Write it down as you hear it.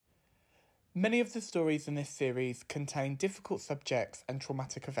Many of the stories in this series contain difficult subjects and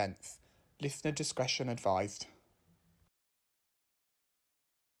traumatic events. Listener discretion advised.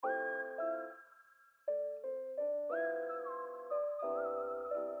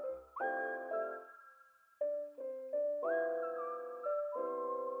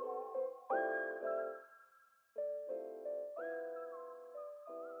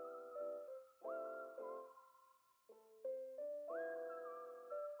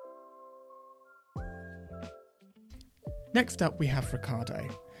 Next up, we have Ricardo.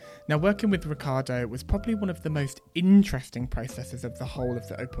 Now, working with Ricardo was probably one of the most interesting processes of the whole of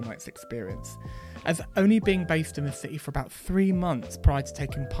the Opal Nights experience. As only being based in the city for about 3 months prior to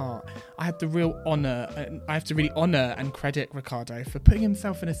taking part, I have to really honour and credit Ricardo for putting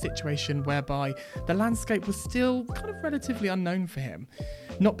himself in a situation whereby the landscape was still kind of relatively unknown for him.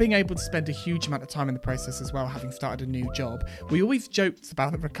 Not being able to spend a huge amount of time in the process as well, having started a new job, we always joked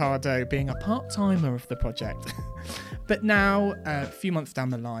about Ricardo being a part-timer of the project. But now, a few months down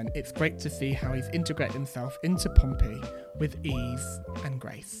the line, it's great to see how he's integrated himself into Pompey with ease and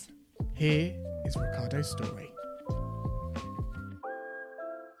grace. Here is Ricardo's story.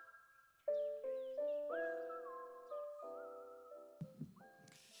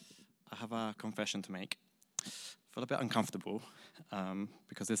 I have a confession to make. I feel a bit uncomfortable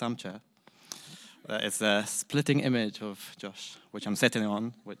because this armchair is a splitting image of Josh, which I'm sitting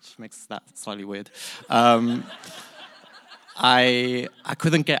on, which makes that slightly weird. I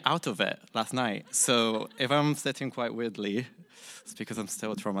couldn't get out of it last night, so if I'm sitting quite weirdly, it's because I'm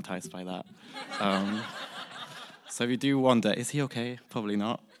still traumatized by that. So if you do wonder, is he okay? Probably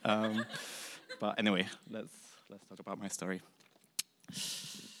not. But anyway, let's talk about my story.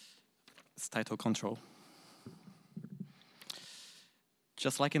 It's titled Control.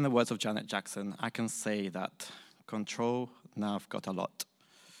 Just like in the words of Janet Jackson, I can say that control, now I've got a lot.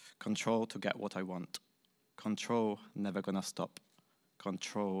 Control to get what I want. Control, never gonna stop.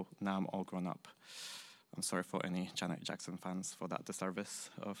 Control, now I'm all grown up. I'm sorry for any Janet Jackson fans for that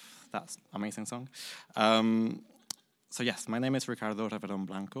disservice of that amazing song. So yes, my name is Ricardo Reverón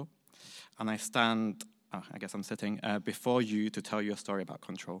Blanco, and I guess I'm sitting before you to tell you a story about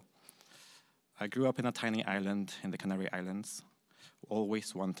control. I grew up in a tiny island in the Canary Islands,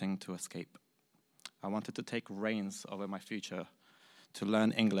 always wanting to escape. I wanted to take reins over my future, to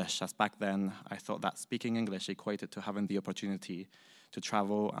learn English, as back then I thought that speaking English equated to having the opportunity to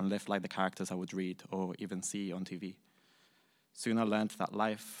travel and live like the characters I would read or even see on TV. Soon I learned that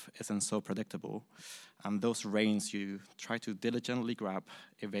life isn't so predictable, and those reins you try to diligently grab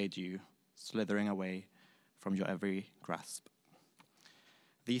evade you, slithering away from your every grasp.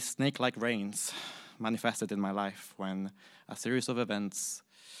 These snake-like reins manifested in my life when a series of events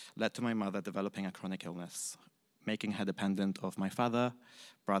led to my mother developing a chronic illness, making her dependent of my father,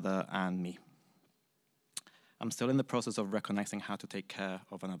 brother, and me. I'm still in the process of recognizing how to take care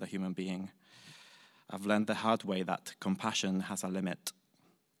of another human being. I've learned the hard way that compassion has a limit,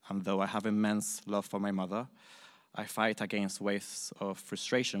 and though I have immense love for my mother, I fight against waves of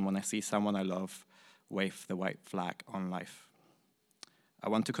frustration when I see someone I love wave the white flag on life. I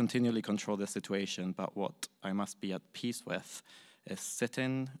want to continually control the situation, but what I must be at peace with is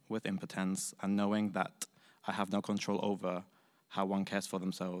sitting with impotence and knowing that I have no control over how one cares for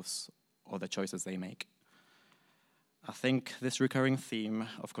themselves or the choices they make. I think this recurring theme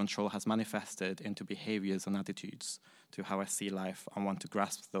of control has manifested into behaviors and attitudes to how I see life and want to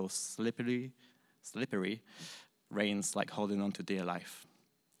grasp those slippery reins like holding on to dear life.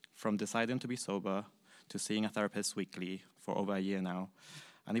 From deciding to be sober to seeing a therapist weekly for over a year now,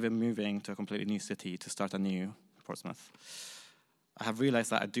 and even moving to a completely new city to start anew, Portsmouth. I have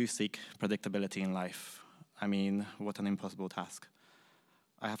realized that I do seek predictability in life. I mean, what an impossible task.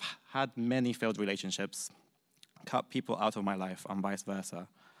 I have had many failed relationships, cut people out of my life, and vice versa,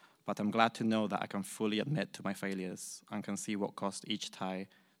 but I'm glad to know that I can fully admit to my failures and can see what caused each tie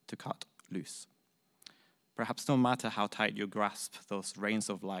to cut loose. Perhaps no matter how tight you grasp those reins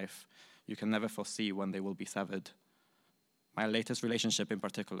of life, you can never foresee when they will be severed. My latest relationship in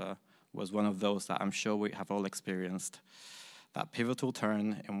particular was one of those that I'm sure we have all experienced. That pivotal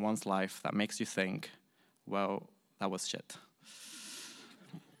turn in one's life that makes you think, well, that was shit.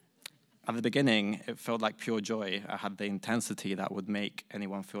 At the beginning, it felt like pure joy. I had the intensity that would make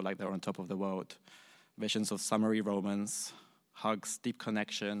anyone feel like they're on top of the world. Visions of summery romance, hugs, deep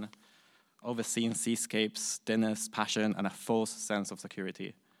connection, overseen seascapes, dinners, passion, and a false sense of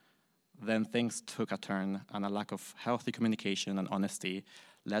security. Then things took a turn, and a lack of healthy communication and honesty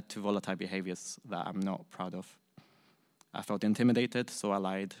led to volatile behaviors that I'm not proud of. I felt intimidated, so I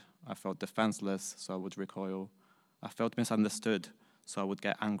lied. I felt defenseless, so I would recoil. I felt misunderstood, so I would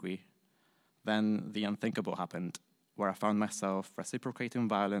get angry. Then the unthinkable happened, where I found myself reciprocating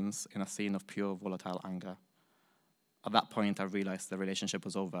violence in a scene of pure volatile anger. At that point, I realized the relationship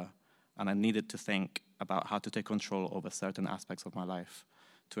was over, and I needed to think about how to take control over certain aspects of my life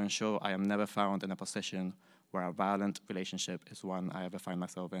to ensure I am never found in a position where a violent relationship is one I ever find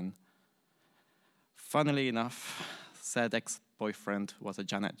myself in. Funnily enough, said ex-boyfriend was a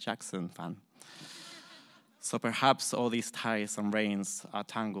Janet Jackson fan. So perhaps all these ties and reins are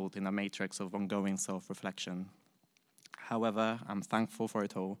tangled in a matrix of ongoing self-reflection. However, I'm thankful for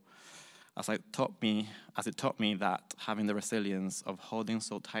it all, as it taught me that having the resilience of holding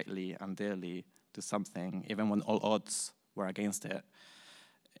so tightly and dearly to something, even when all odds were against it,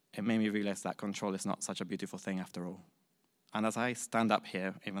 it made me realize that control is not such a beautiful thing after all. And as I stand up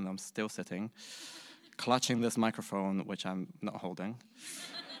here, even though I'm still sitting, clutching this microphone, which I'm not holding,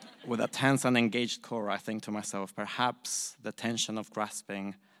 with a tense and engaged core, I think to myself, perhaps the tension of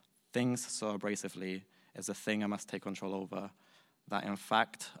grasping things so abrasively is the thing I must take control over, that in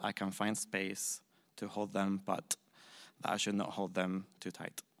fact I can find space to hold them, but that I should not hold them too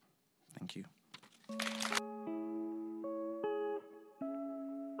tight. Thank you.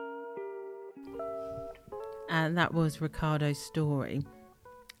 And that was Ricardo's story.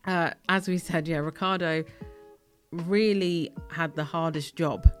 As we said, Ricardo really had the hardest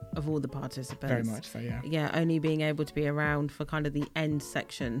job of all the participants. Very much so, yeah. Yeah, only being able to be around for kind of the end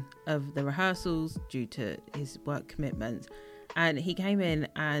section of the rehearsals due to his work commitments. And he came in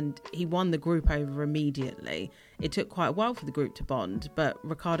and he won the group over immediately. It took quite a while for the group to bond, but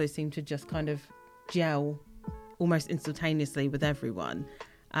Ricardo seemed to just kind of gel almost instantaneously with everyone.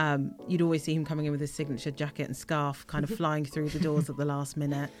 You'd always see him coming in with his signature jacket and scarf, kind of flying through the doors at the last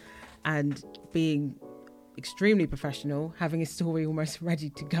minute and being extremely professional, having his story almost ready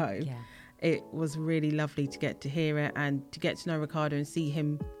to go. Yeah. It was really lovely to get to hear it and to get to know Ricardo and see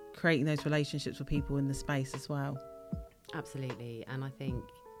him creating those relationships with people in the space as well. Absolutely. And I think,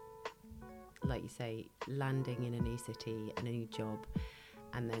 like you say, landing in a new city and a new job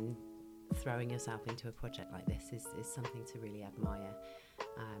and then throwing yourself into a project like this is something to really admire.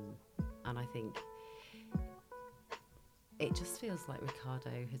 And I think it just feels like Ricardo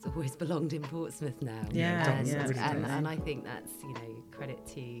has always belonged in Portsmouth now. And I think that's, credit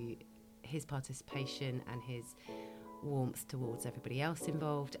to his participation and his warmth towards everybody else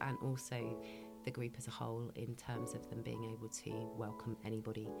involved, and also the group as a whole in terms of them being able to welcome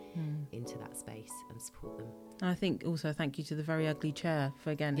anybody into that space and support them. And I think also thank you to the Very Ugly Chair for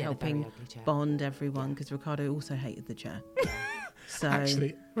again helping bond everyone, because Ricardo also hated the chair. So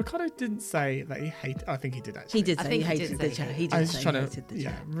actually, Ricardo didn't say that he hated. I think he did actually. He did say he hated the chair. He did say he hated the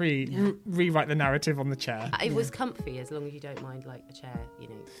chair. Rewrite the narrative on the chair. It was comfy as long as you don't mind like a chair,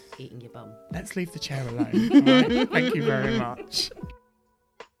 eating your bum. Let's leave the chair alone. Right? Thank you very much.